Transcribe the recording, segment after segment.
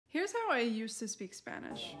Here's how I used to speak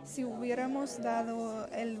Spanish. Si hubiéramos dado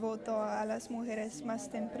el voto a las mujeres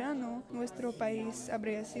más temprano, nuestro país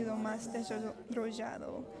habría sido más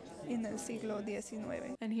desarrollado en el siglo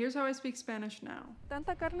XIX. And here's how I speak Spanish now.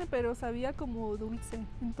 Tanta carne, pero sabía como dulce.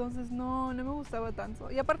 Entonces no me gustaba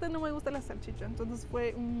tanto. Y aparte no me gusta la salchicha. Entonces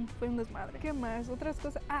fue un desmadre. ¿Qué más? Otras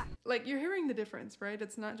cosas. Like, you're hearing the difference, right?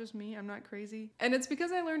 It's not just me. I'm not crazy. And it's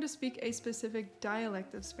because I learned to speak a specific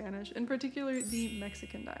dialect of Spanish, in particular the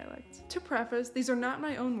Mexican dialect. To preface, these are not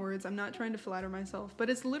my own words. I'm not trying to flatter myself, but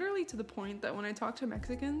it's literally to the point that when I talk to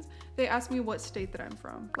Mexicans, they ask me what state that I'm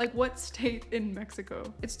from. Like, what state in Mexico?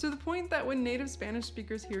 It's to the point that when native Spanish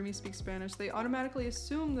speakers hear me speak Spanish, they automatically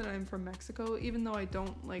assume that I'm from Mexico, even though I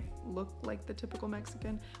don't look like the typical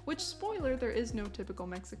Mexican, which, spoiler, there is no typical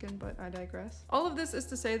Mexican, but I digress. All of this is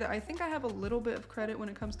to say that I think I have a little bit of credit when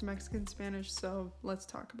it comes to Mexican Spanish, so let's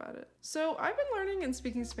talk about it. So I've been learning and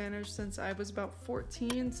speaking Spanish since I was about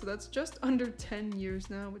 14, so that's just under 10 years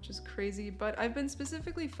now, which is crazy, but I've been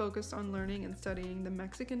specifically focused on learning and studying the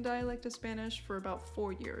Mexican dialect of Spanish for about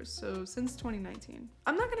 4 years, so since 2019.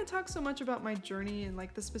 I'm not going to talk so much about my journey and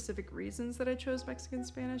like the specific reasons that I chose Mexican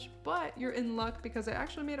Spanish, but you're in luck because I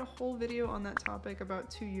actually made a whole video on that topic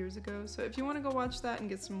about 2 years ago, so if you want to go watch that and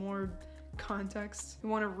get some more context, you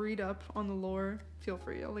want to read up on the lore, feel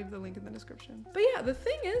free. I'll leave the link in the description. But yeah, the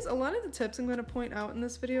thing is, a lot of the tips I'm going to point out in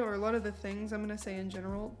this video, or a lot of the things I'm going to say in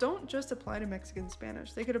general, don't just apply to Mexican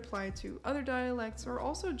Spanish. They could apply to other dialects or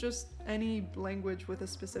also just any language with a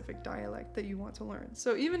specific dialect that you want to learn.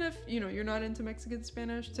 So even if, you're not into Mexican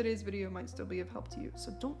Spanish, today's video might still be of help to you.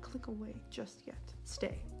 So don't click away just yet.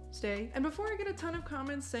 Stay. And before I get a ton of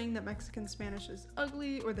comments saying that Mexican Spanish is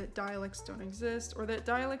ugly, or that dialects don't exist, or that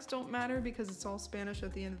dialects don't matter because it's all Spanish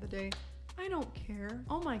at the end of the day, I don't care.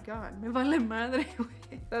 Oh my god, me vale madre.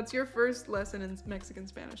 That's your first lesson in Mexican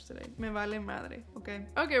Spanish today. Me vale madre, okay?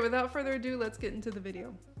 Okay, without further ado, let's get into the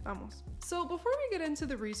video. Vamos. So before we get into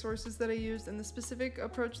the resources that I used and the specific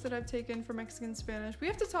approach that I've taken for Mexican Spanish, we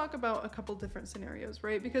have to talk about a couple different scenarios,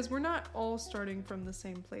 right? Because we're not all starting from the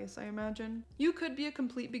same place, I imagine. You could be a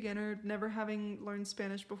complete beginner, never having learned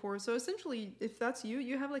Spanish before, so essentially, if that's you,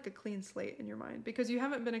 you have like a clean slate in your mind because you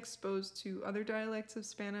haven't been exposed to other dialects of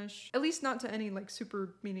Spanish, at least not to any like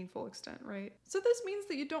super meaningful extent, right? So this means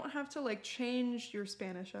that you don't have to like change your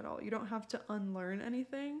Spanish at all. You don't have to unlearn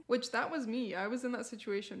anything, which that was me. I was in that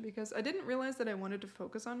situation because I didn't realize that I wanted to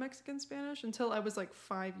focus on Mexican Spanish until I was like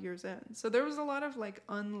 5 years in. So there was a lot of like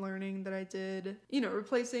unlearning that I did,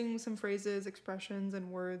 replacing some phrases, expressions, and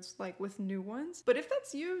words like with new ones. But if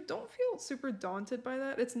that's you, don't feel super daunted by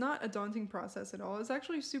that. It's not a daunting process at all. It's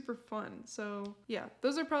actually super fun. So yeah,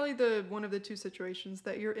 those are probably one of the two situations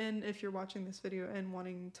that you're in if you're watching this video and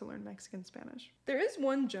wanting to learn Mexican Spanish. There is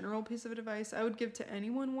one general piece of advice I would give to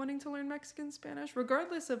anyone wanting to learn Mexican Spanish,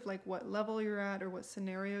 regardless of like what level you're at or what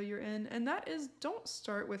scenario you're in, and that is don't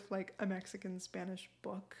start with like a Mexican Spanish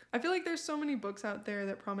book. I feel like there's so many books out there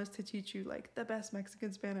that promise to teach you like the best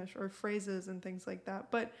Mexican Spanish or phrases and things like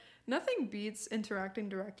that, but nothing beats interacting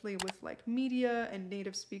directly with like media and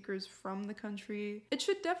native speakers from the country. It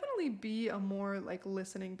should definitely be a more like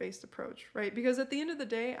listening based approach, right? Because at the end of the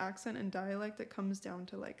day, accent and dialect, it comes down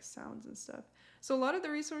to like sounds and stuff. So a lot of the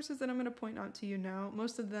resources that I'm going to point out to you now,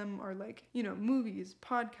 most of them are like, movies,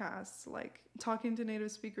 podcasts, like talking to native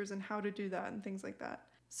speakers and how to do that and things like that.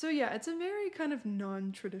 So yeah, it's a very kind of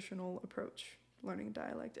non-traditional approach, learning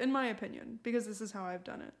dialect, in my opinion, because this is how I've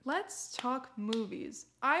done it. Let's talk movies.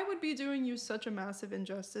 I would be doing you such a massive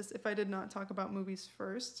injustice if I did not talk about movies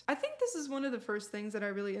first. I think this is one of the first things that I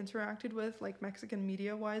really interacted with, like Mexican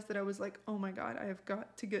media-wise, that I was like, oh my god, I have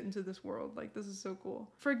got to get into this world. Like, this is so cool.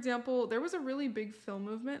 For example, there was a really big film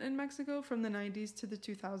movement in Mexico from the 90s to the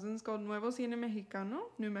 2000s called Nuevo Cine Mexicano,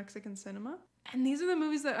 New Mexican Cinema. And these are the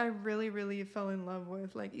movies that I really, really fell in love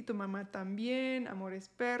with, like Y tu mamá tambien, Amores,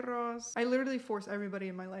 perros. I literally force everybody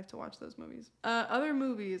in my life to watch those movies. Other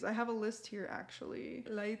movies, I have a list here actually.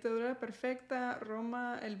 La dictadura perfecta,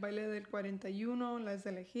 Roma, el baile del 41, las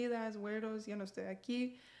elegidas, Güeros, ya no estoy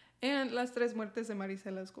aquí, and Las Tres Muertes de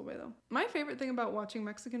Marisela Escobedo. My favorite thing about watching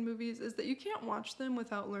Mexican movies is that you can't watch them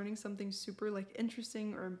without learning something super like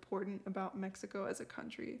interesting or important about Mexico as a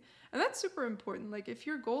country. And that's super important. Like if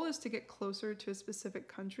your goal is to get closer to a specific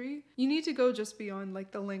country, you need to go just beyond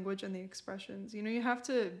like the language and the expressions. You have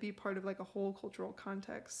to be part of like a whole cultural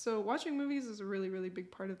context. So watching movies is a really, really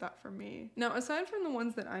big part of that for me. Now, aside from the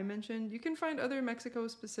ones that I mentioned, you can find other Mexico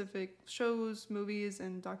specific shows, movies,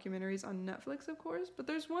 and documentaries on Netflix, of course, but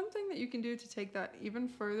there's one thing that you can do to take that even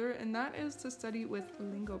further, and that is to study with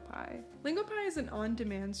LingoPie. LingoPie is an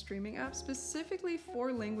on-demand streaming app specifically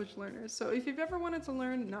for language learners. So if you've ever wanted to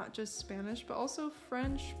learn not just Spanish, but also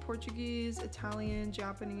French, Portuguese, Italian,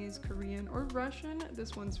 Japanese, Korean, or Russian,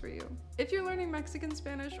 this one's for you. If you're learning Mexican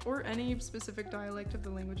Spanish or any specific dialect of the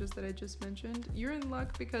languages that I just mentioned, you're in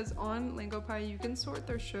luck because on LingoPie you can sort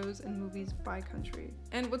their shows and movies by country.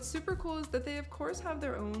 And what's super cool is that they of course have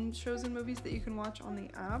their own shows and movies that you can watch on the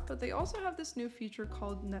app, but they also have this new feature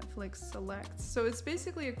called Netflix Select. So it's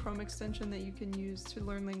basically a Chrome extension that you can use to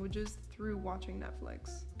learn languages through watching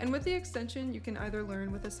Netflix. And with the extension, you can either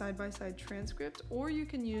learn with a side-by-side transcript, or you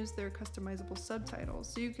can use their customizable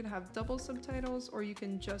subtitles. So you can have double subtitles, or you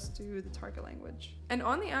can just do the target language. And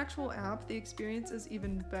on the actual app, the experience is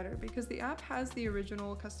even better because the app has the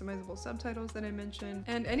original customizable subtitles that I mentioned,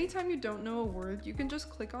 and anytime you don't know a word, you can just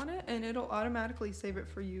click on it and it'll automatically save it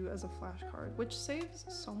for you as a flashcard, which saves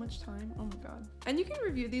so much time. Oh my god. And you can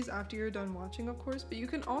review these after you're done watching, of course, but you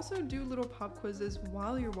can also do little pop quizzes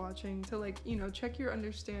while you're watching to, like, you know, check your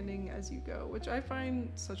understanding as you go, which I find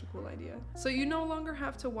such a cool idea. So you no longer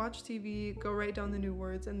have to watch TV, go write down the new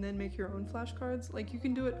words, and then make your own flashcards. Like, you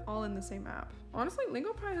can do it all in the same app. Honestly,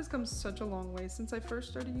 LingoPie has come such a long way since I first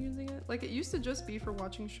started using it. Like, it used to just be for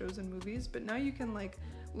watching shows and movies, but now you can, like,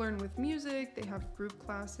 learn with music, they have group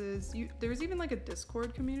classes, there's even like a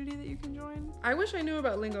Discord community that you can join. I wish I knew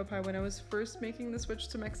about LingoPie when I was first making the switch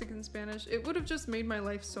to Mexican Spanish. It would have just made my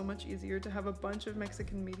life so much easier to have a bunch of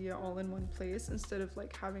Mexican media all in one place instead of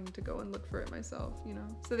like having to go and look for it myself, you know?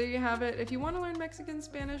 So there you have it. If you want to learn Mexican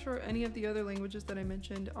Spanish or any of the other languages that I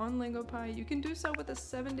mentioned on LingoPie, you can do so with a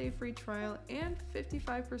 7-day free trial and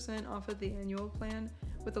 55% off of the annual plan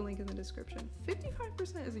with the link in the description.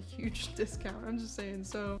 55% is a huge discount, I'm just saying.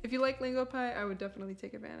 So if you like LingoPie, I would definitely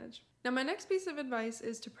take advantage. Now, my next piece of advice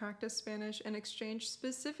is to practice Spanish and exchange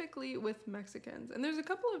specifically with Mexicans. And there's a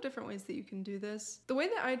couple of different ways that you can do this. The way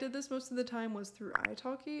that I did this most of the time was through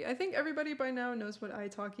italki. I think everybody by now knows what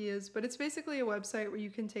italki is, but it's basically a website where you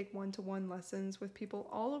can take one-to-one lessons with people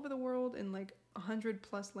all over the world in like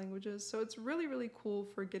 100+ languages. So it's really, really cool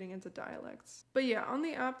for getting into dialects. But yeah, on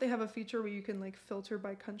the app, they have a feature where you can like filter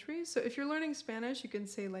by country. So if you're learning Spanish, you can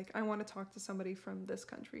say like, I want to talk to somebody from this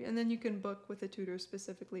country. And then you can book with a tutor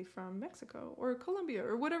specifically from Mexico or Colombia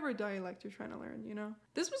or whatever dialect you're trying to learn, you know?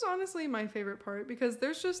 This was honestly my favorite part because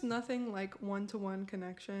there's just nothing like one-to-one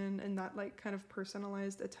connection and that like kind of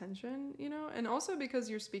personalized attention, you know? And also because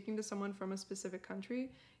you're speaking to someone from a specific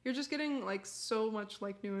country, you're just getting like so much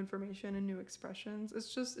like new information and new expressions.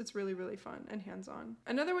 It's really, really fun and hands-on.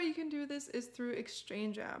 Another way you can do this is through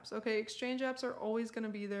exchange apps. Okay, exchange apps are always going to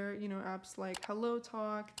be there. You know, apps like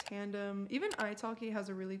HelloTalk, Tandem, even italki has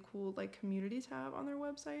a really cool like community tab on their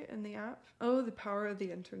website and the app. Oh, the power of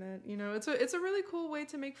the internet. You know, it's a really cool way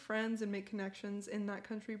to make friends and make connections in that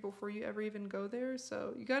country before you ever even go there.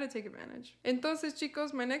 So you got to take advantage. Entonces,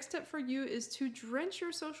 chicos, my next tip for you is to drench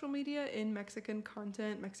your social media in Mexican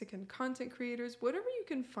content, Mexican content creators, whatever you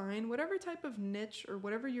can find, whatever type of niche or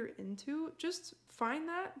whatever you're into, just find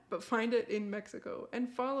that, but find it in Mexico and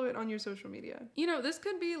follow it on your social media. You know, this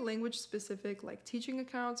could be language specific, like teaching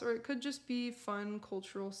accounts, or it could just be fun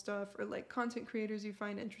cultural stuff or like content creators you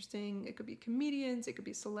find interesting. It could be comedians, it could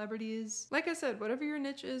be celebrities. Like I said, whatever your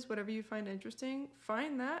niche is, whatever you find interesting,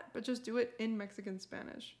 find that, but just do it in Mexican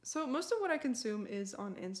Spanish. So most of what I consume is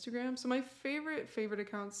on Instagram. So my favorite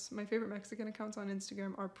accounts, my favorite Mexican accounts on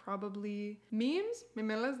Instagram are probably memes,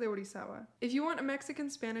 memelas de Orizaba. If you want a Mexican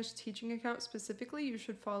Spanish teaching account specifically, you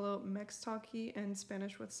should follow Mextalki and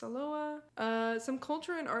Spanish with Saloa. Some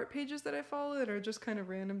culture and art pages that I follow that are just kind of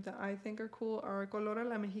random that I think are cool are Colora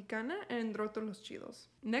la Mexicana and Roto los Chidos.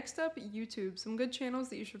 Next up, YouTube. Some good channels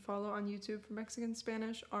that you should follow on YouTube for Mexican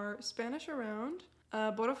Spanish are Spanish Around,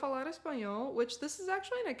 Bora Falar Espanhol, which this is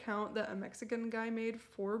actually an account that a Mexican guy made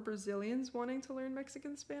for Brazilians wanting to learn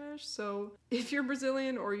Mexican Spanish. So if you're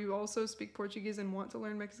Brazilian or you also speak Portuguese and want to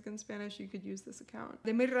learn Mexican Spanish, you could use this account.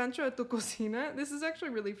 De mi rancho a tu cocina. This is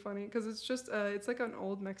actually really funny because it's just, it's like an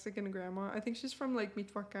old Mexican grandma. I think she's from like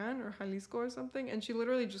Michoacan or Jalisco or something, and she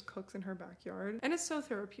literally just cooks in her backyard. And it's so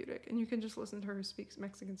therapeutic, and you can just listen to her speak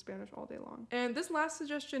Mexican Spanish all day long. And this last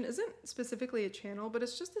suggestion isn't specifically a channel, but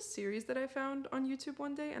it's just a series that I found on YouTube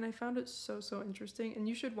one day, and I found it so interesting, and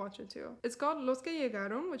you should watch it too. It's called Los que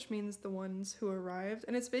llegaron, which means the ones who arrived,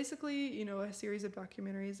 and it's basically, you know, a series of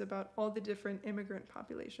documentaries about all the different immigrant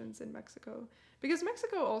populations in Mexico. Because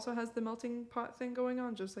Mexico also has the melting pot thing going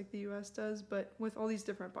on, just like the US does, but with all these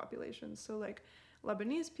different populations. So like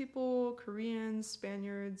Lebanese people, Koreans,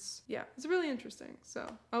 Spaniards. Yeah, it's really interesting. So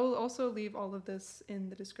I will also leave all of this in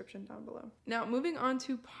the description down below. Now, moving on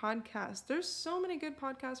to podcasts. There's so many good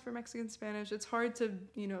podcasts for Mexican Spanish. It's hard to,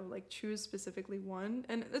 like choose specifically one.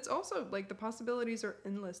 And it's also like the possibilities are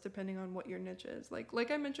endless depending on what your niche is.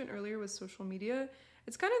 Like I mentioned earlier with social media,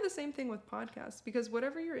 it's kind of the same thing with podcasts, because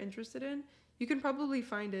whatever you're interested in, you can probably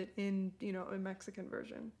find it in, a Mexican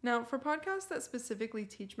version. Now, for podcasts that specifically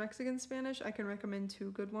teach Mexican Spanish, I can recommend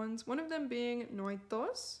two good ones. One of them being No Hay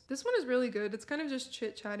Tos. This one is really good. It's kind of just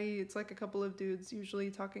chit-chatty. It's like a couple of dudes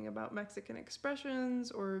usually talking about Mexican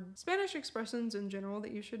expressions or Spanish expressions in general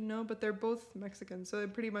that you should know, but they're both Mexican, so they're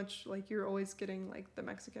pretty much like you're always getting like the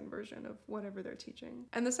Mexican version of whatever they're teaching.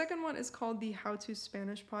 And the second one is called the How to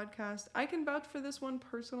Spanish podcast. I can vouch for this one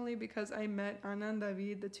personally because I met Ana and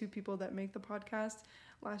David, the two people that make the podcast,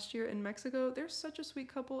 last year in Mexico. They're such a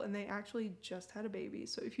sweet couple, and they actually just had a baby.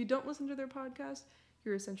 So if you don't listen to their podcast,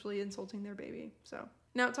 you're essentially insulting their baby. So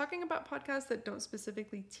now, talking about podcasts that don't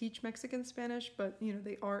specifically teach Mexican Spanish, but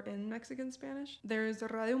they are in Mexican Spanish, there's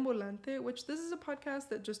Radio Ambulante, which this is a podcast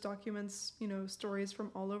that just documents stories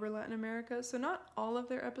from all over Latin America. So not all of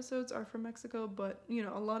their episodes are from Mexico, but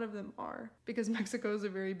a lot of them are, because Mexico is a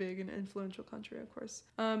very big and influential country, of course.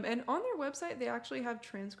 And on their website, they actually have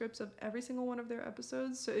transcripts of every single one of their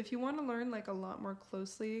episodes. So if you want to learn like a lot more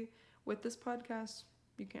closely with this podcast,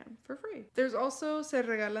 you can for free. There's also Se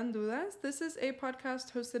Regalan Dudas. This is a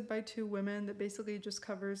podcast hosted by two women that basically just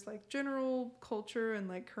covers like general culture and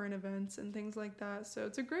like current events and things like that. So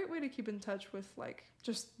it's a great way to keep in touch with like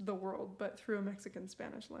just the world, but through a Mexican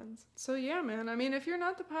Spanish lens. So yeah, man, I mean, if you're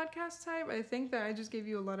not the podcast type, I think that I just gave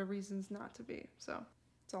you a lot of reasons not to be. So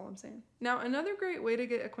that's all I'm saying. Now, another great way to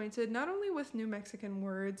get acquainted not only with new Mexican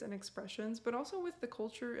words and expressions, but also with the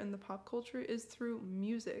culture and the pop culture is through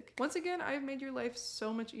music. Once again, I've made your life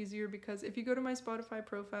so much easier because if you go to my Spotify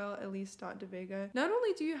profile, Elysse.devega, not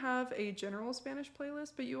only do you have a general Spanish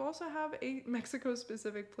playlist, but you also have a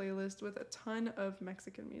Mexico-specific playlist with a ton of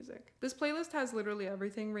Mexican music. This playlist has literally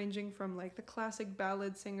everything ranging from like the classic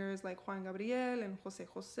ballad singers like Juan Gabriel and Jose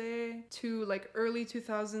Jose to like early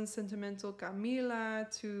 2000s sentimental Camila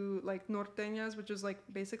to like norteñas, which is like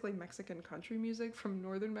basically Mexican country music from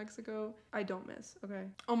northern Mexico. I don't miss, okay?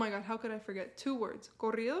 Oh my god, how could I forget? Two words,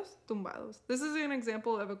 corridos tumbados. This is an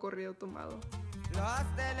example of a corrido tumbado. Los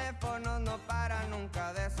teléfonos no paran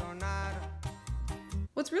nunca de sonar.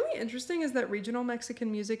 What's really interesting is that regional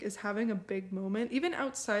Mexican music is having a big moment, even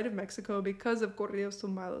outside of Mexico, because of corridos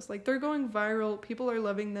tumbados. Like, they're going viral, people are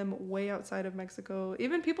loving them way outside of Mexico.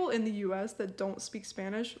 Even people in the US that don't speak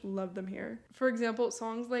Spanish love them here. For example,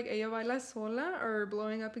 songs like Ella Baila Sola are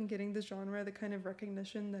blowing up and getting the genre the kind of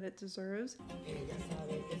recognition that it deserves.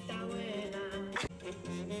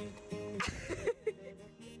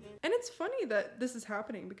 And it's funny that this is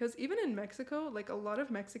happening because even in Mexico, like a lot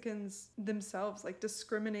of Mexicans themselves like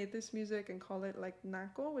discriminate this music and call it like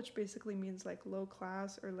naco, which basically means like low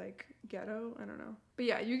class or like ghetto. I don't know. But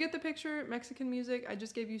yeah, you get the picture. Mexican music. I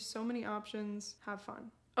just gave you so many options. Have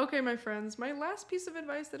fun. Okay, my friends, my last piece of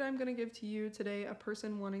advice that I'm going to give to you today, a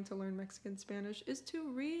person wanting to learn Mexican Spanish, is to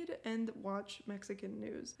read and watch Mexican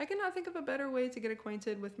news. I cannot think of a better way to get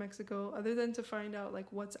acquainted with Mexico other than to find out like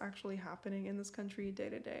what's actually happening in this country day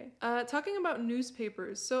to day. Talking about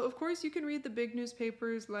newspapers, so of course you can read the big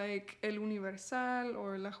newspapers like El Universal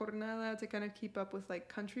or La Jornada to kind of keep up with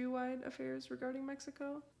like countrywide affairs regarding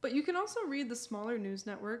Mexico. But you can also read the smaller news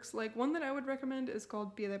networks. Like one that I would recommend is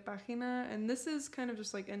called Pie de Página, and this is kind of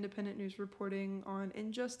just like independent news reporting on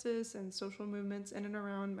injustice and social movements in and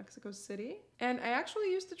around Mexico City. And I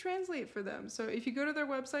actually used to translate for them. So if you go to their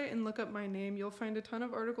website and look up my name, you'll find a ton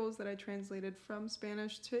of articles that I translated from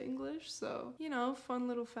Spanish to English. So, you know, fun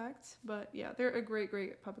little facts. But yeah, they're a great,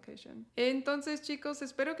 great publication. Entonces, chicos,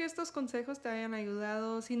 espero que estos consejos te hayan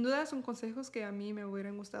ayudado. Sin duda son consejos que a mí me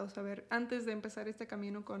hubieran gustado saber antes de empezar este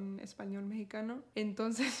camino con español mexicano.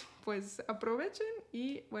 Entonces, pues aprovechen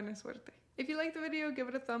y buena suerte. If you like the video, give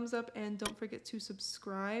it a thumbs up and don't forget to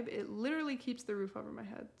subscribe. It literally keeps the roof over my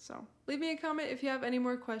head. So leave me a comment if you have any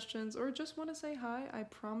more questions or just want to say hi. I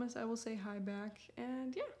promise I will say hi back.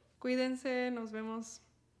 And yeah, cuídense, nos vemos.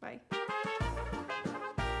 Bye.